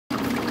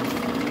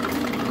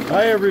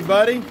Hi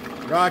everybody,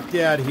 Rock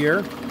Dad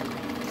here.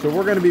 So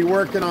we're going to be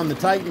working on the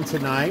Titan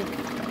tonight.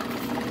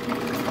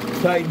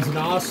 Titan's an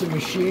awesome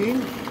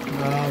machine.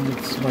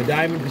 It's my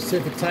Diamond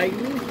Pacific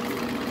Titan,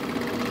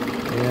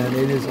 and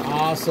it is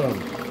awesome.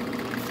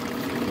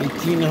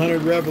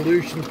 1800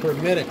 revolutions per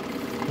minute.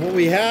 What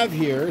we have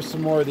here is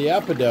some more of the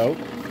epadot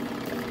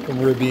from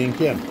Ruby and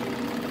Kim.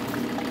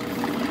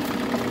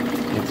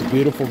 It's a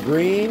beautiful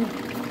green.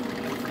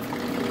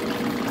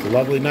 It's a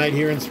lovely night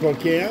here in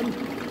Spokane.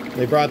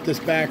 They brought this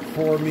back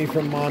for me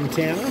from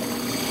Montana.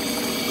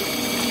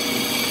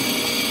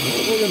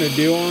 What we're going to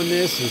do on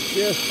this is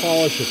just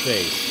polish a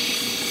face.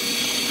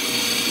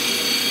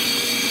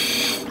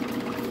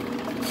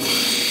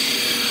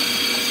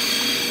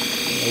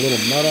 A little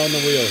mud on the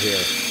wheel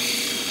here.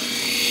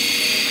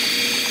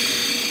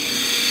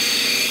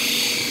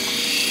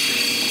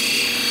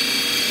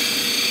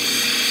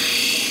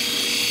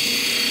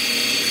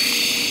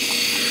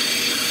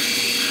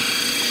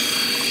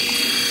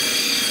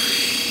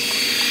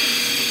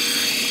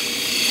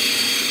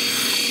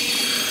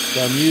 So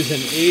I'm using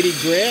 80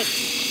 grit.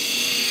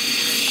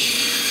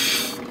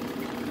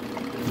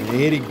 And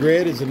 80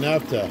 grit is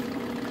enough to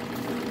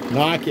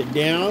knock it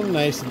down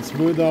nice and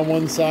smooth on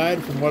one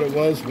side from what it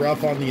was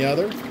rough on the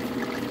other.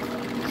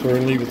 So we're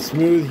going to leave it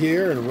smooth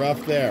here and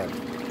rough there.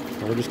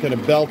 And we're just going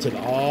to belt it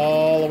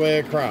all the way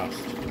across.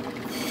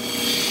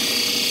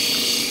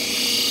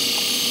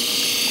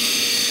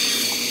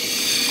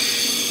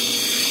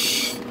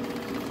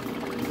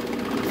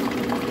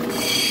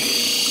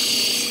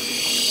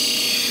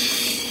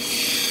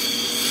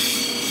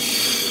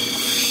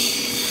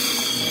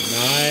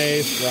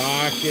 Nice,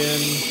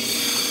 rocking,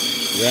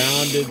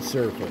 rounded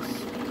surface.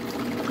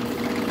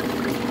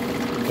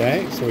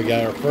 Okay, so we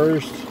got our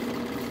first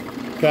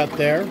cut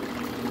there.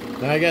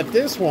 Now I got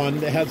this one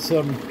that had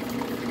some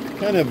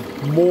kind of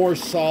more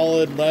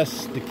solid,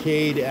 less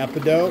decayed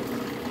epadot.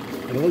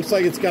 And it looks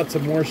like it's got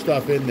some more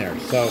stuff in there.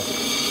 So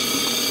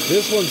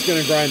this one's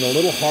going to grind a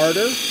little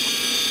harder.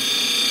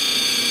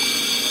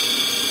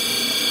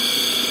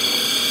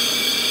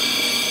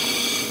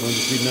 I'll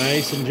just be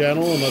nice and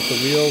gentle and let the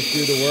wheels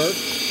do the work.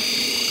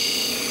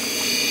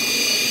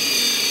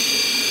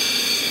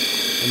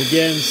 And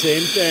again,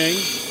 same thing.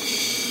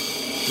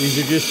 These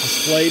are just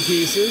display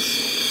pieces.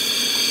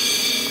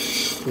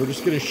 We're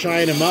just going to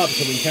shine them up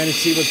so we can kind of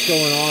see what's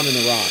going on in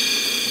the rock.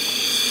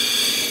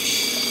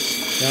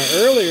 Now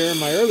earlier, in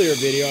my earlier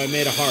video, I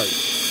made a heart.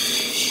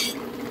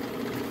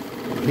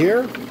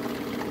 Here,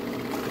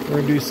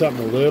 we're going to do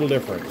something a little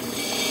different.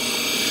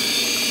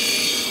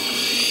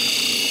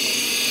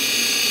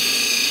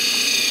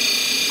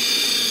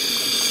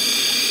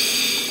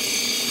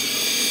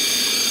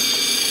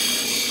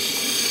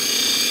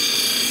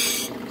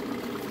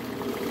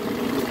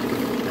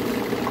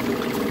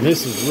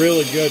 This is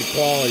really good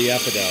quality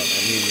epadot.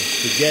 I mean,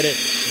 to get it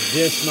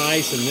this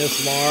nice and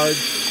this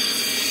large,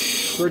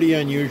 pretty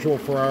unusual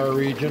for our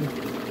region.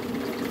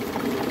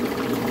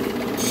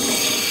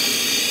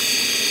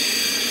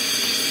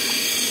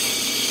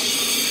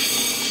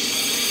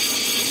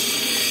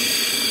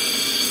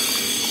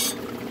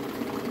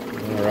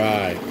 All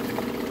right.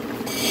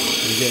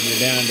 I'm getting it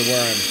down to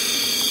where I'm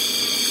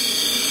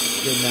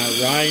getting that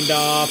rind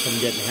off. I'm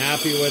getting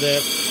happy with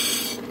it.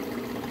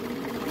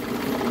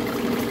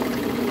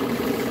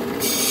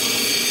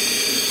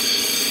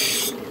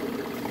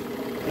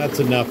 That's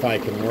enough I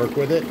can work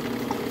with it.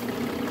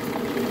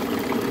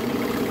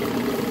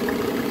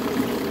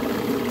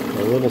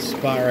 A little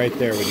spot right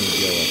there we need to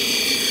deal with.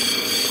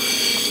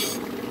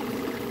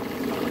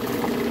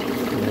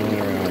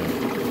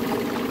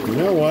 Alright. You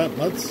know what?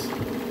 Let's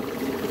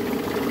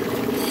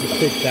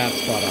pick that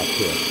spot up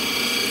here.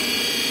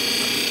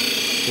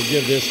 We'll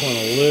give this one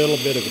a little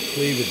bit of a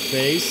cleaved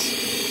face.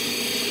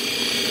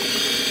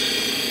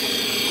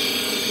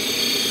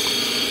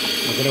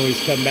 I can always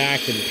come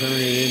back and turn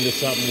it into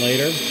something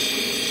later.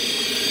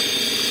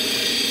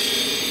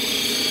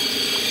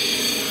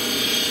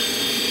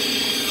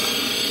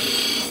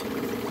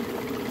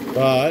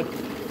 But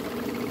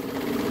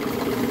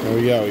there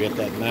we go. We got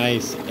that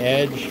nice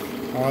edge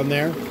on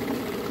there.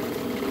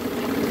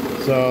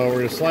 So we're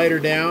going to slide her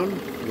down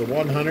to the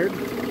 100.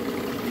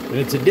 And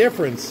it's a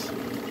difference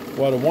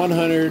what a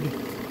 100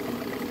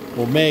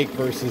 will make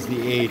versus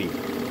the 80.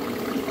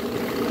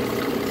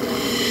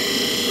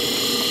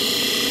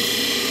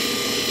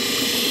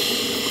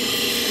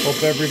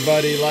 Hope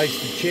everybody likes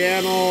the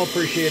channel.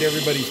 Appreciate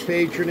everybody's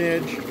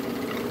patronage.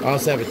 I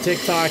also have a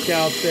TikTok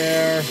out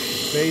there,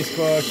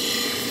 Facebook.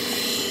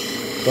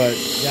 But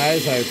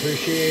guys, I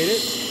appreciate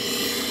it.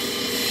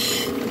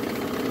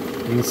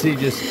 You can see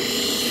just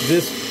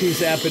this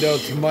piece of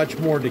epadot's much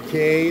more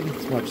decayed.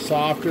 It's much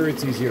softer.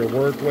 It's easier to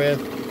work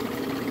with.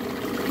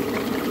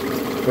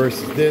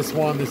 Versus this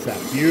one. This is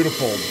that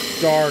beautiful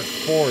dark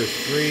forest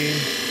green.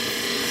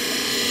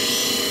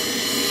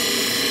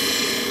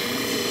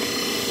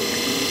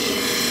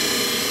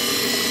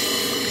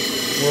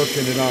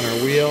 Working it on our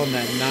wheel in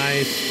that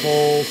nice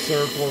full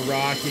circle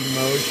rocking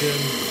motion.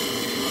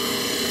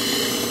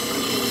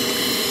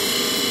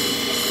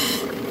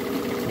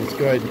 let's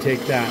go ahead and take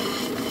that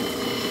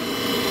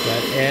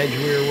edge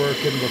we were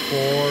working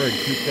before and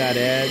keep that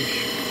edge.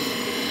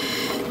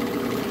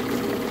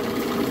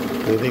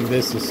 I think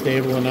this is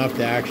stable enough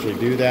to actually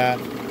do that.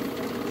 And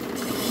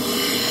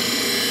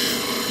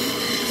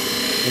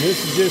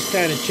this is just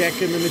kind of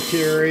checking the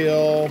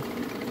material,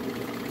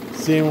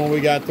 seeing what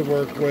we got to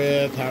work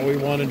with, how we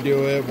want to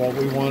do it, what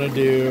we want to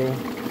do.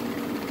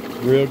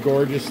 Real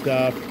gorgeous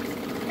stuff.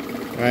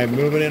 All right,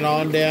 moving it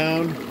on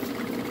down.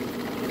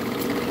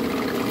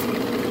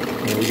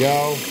 There we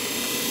go.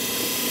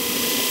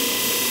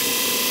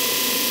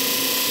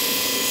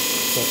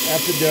 So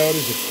epadot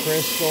is a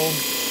crystal.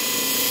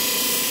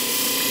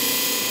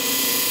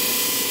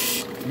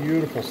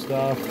 Beautiful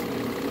stuff.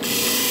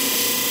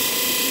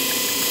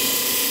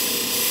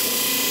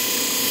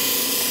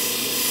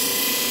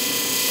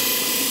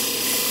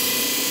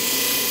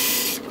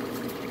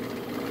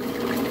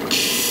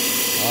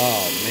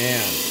 Oh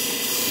man.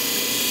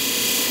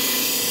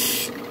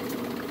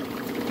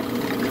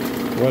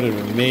 What an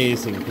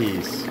amazing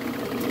piece.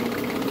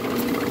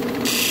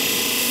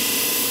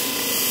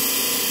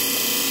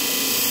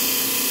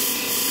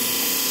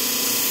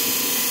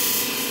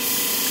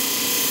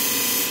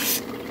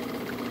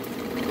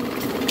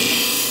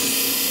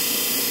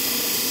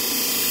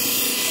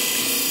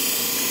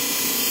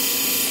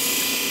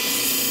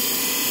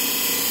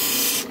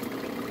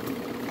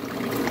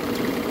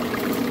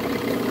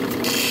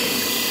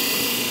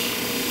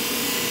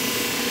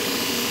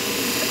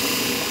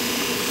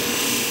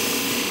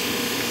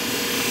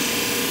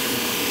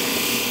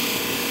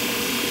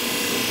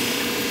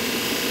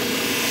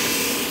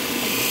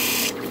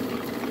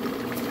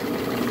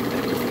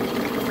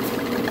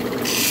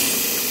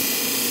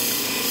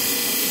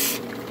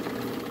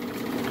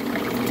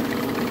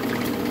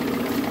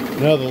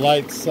 No, the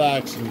light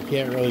sucks and you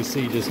can't really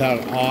see just how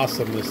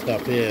awesome this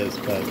stuff is,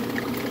 but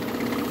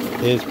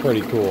it is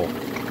pretty cool.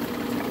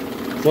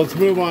 So let's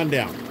move on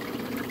down.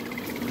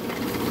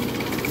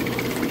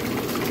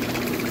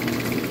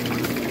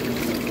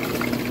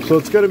 So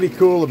what's going to be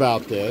cool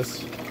about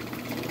this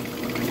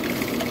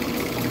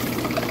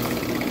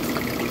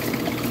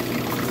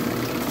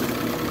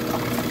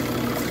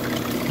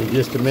in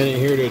just a minute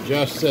here to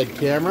adjust said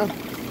camera.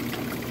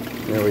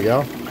 There we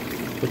go.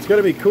 What's going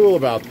to be cool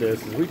about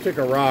this is we took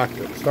a rock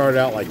that started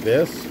out like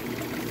this,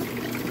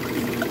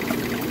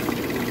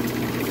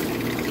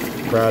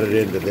 brought it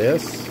into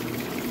this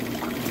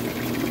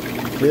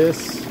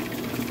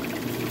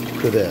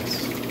to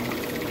this.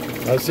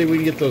 Let's see if we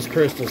can get those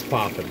crystals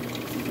popping.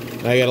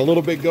 Now I got a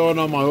little bit going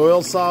on my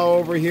oil saw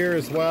over here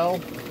as well.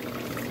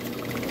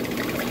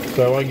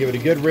 So I want to give it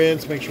a good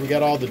rinse, make sure we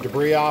got all the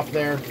debris off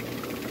there.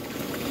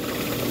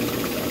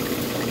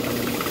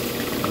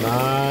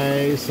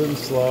 Nice and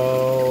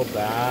slow,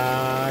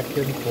 back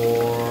and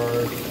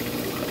forth.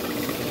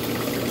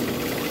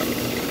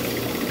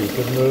 Keep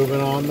it moving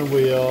on the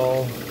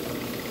wheel.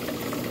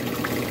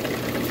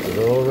 A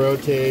little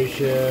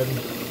rotation.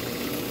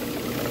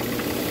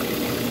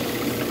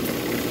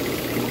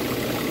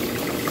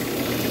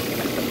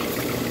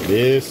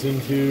 Listen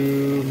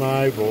to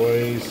my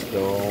voice,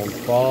 don't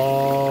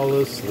fall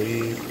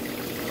asleep.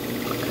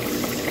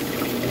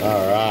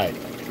 All right.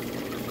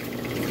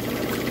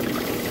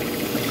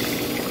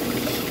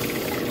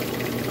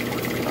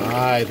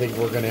 I think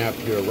we're going to have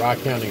to do a rock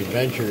counting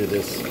adventure to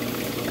this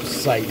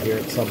site here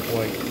at some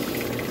point.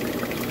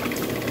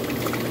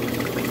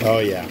 Oh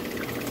yeah.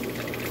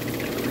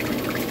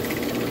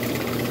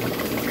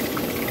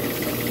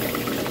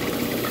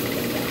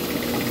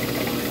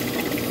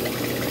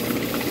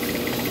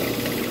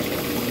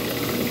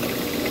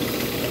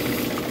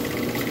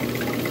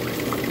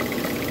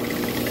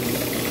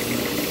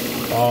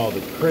 Oh,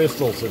 the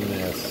crystals in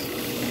this.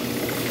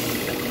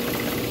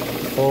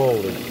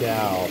 Holy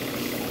cow.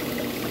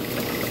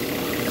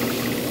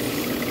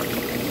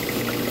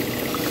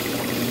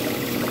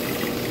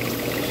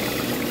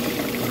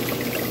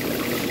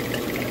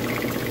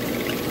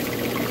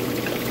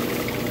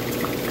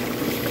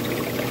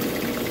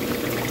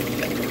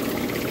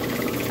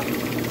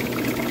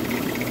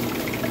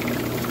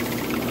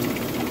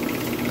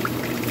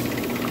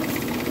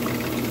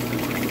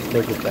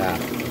 Look at that.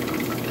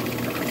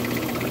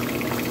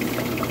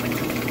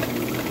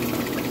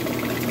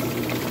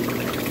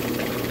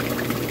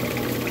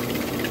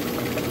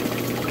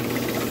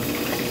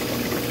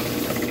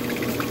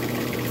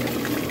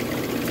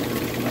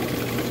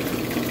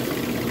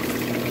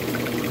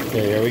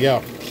 Okay, here we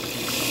go.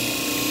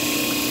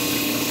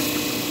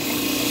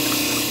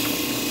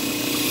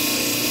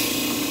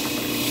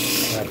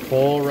 That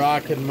full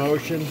rock in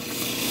motion.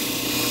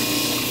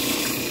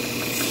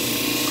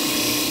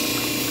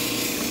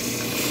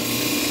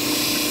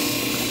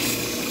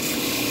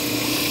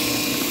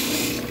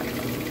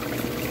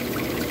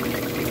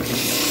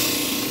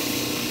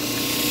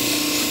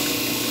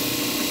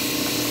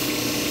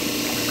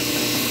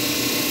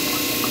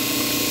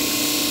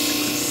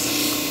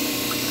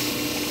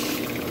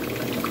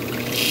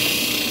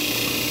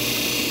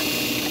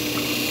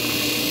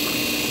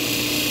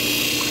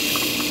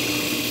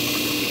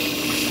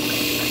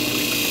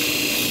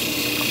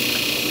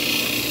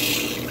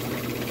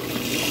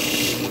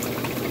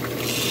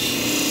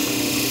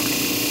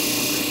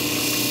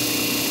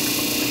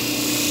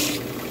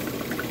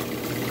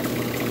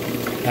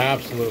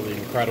 Absolutely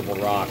incredible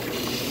rock.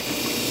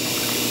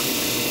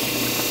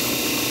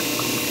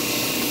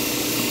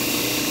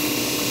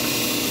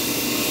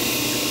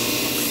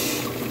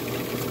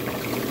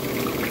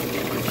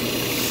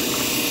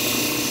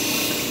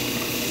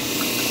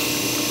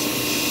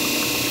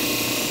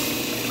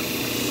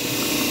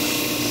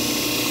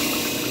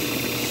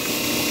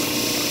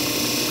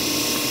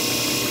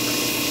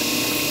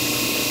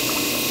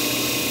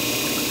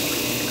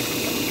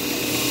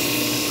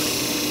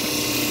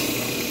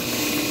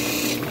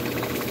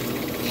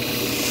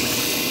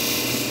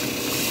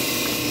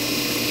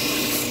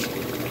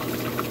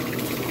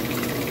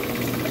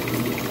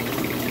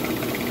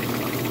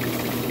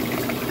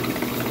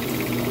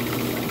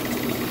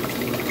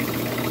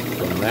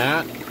 From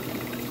that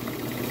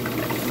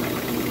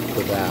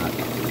to that.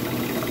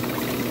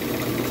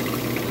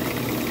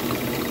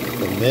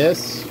 From this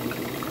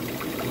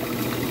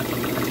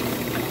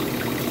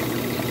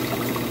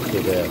to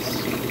this.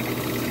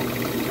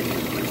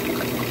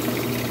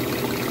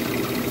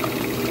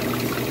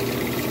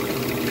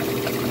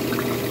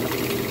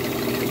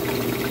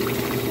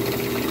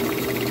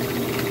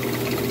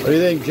 What do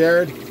you think,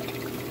 Jared?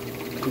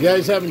 If you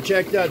guys haven't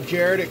checked out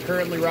Jared at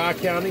Currently Rock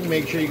Counting,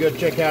 make sure you go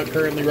check out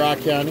Currently Rock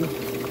Counting.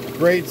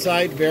 Great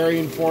site, very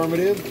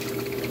informative.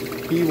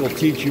 He will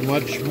teach you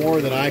much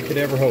more than I could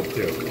ever hope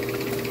to.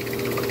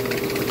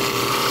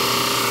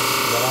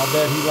 But I'll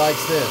bet he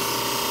likes this.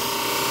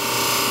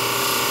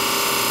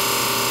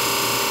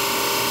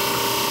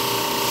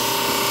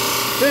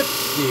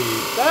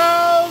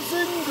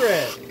 $50,000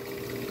 grit.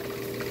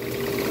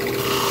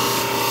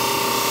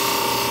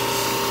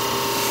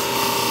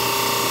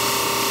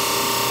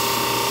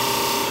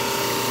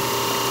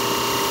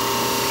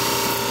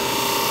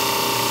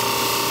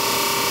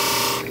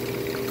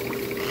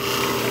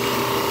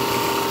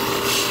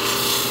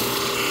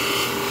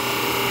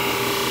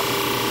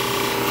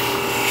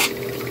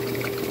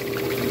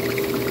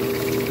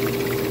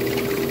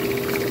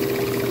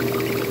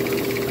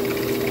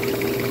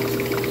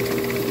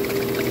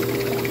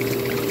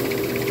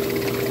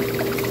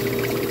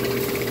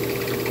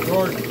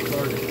 Gorgeous.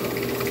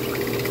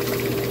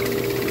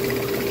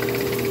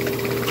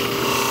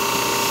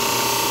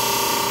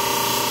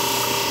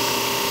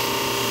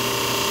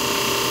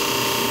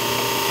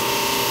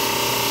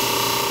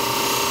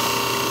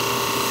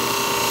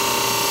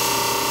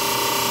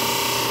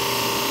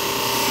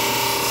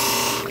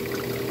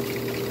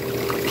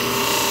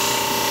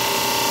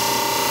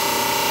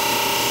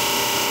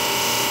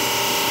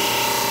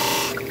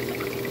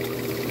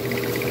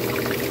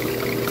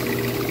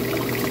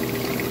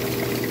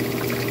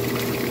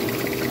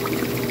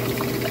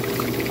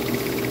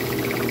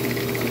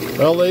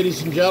 Well,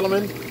 ladies and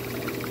gentlemen,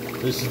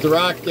 this is the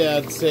Rock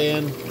Dad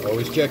saying,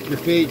 always check your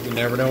feet. You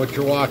never know what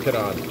you're walking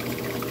on.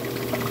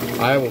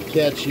 I will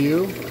catch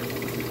you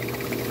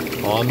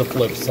on the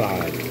flip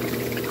side.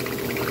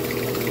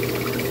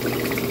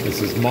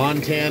 This is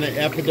Montana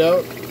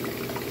Epadot,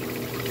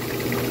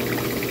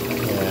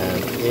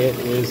 and it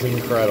is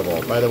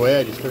incredible. By the way,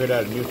 I just figured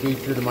out a new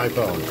feature to my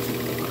phone.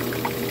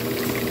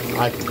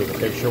 I can take a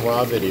picture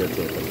while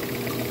videotaping.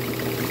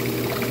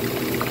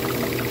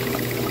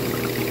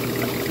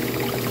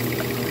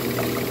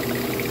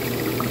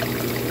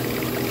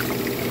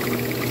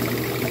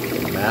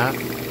 That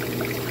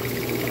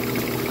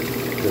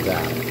to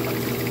that.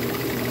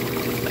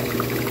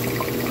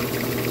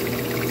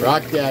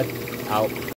 Rock Dad out.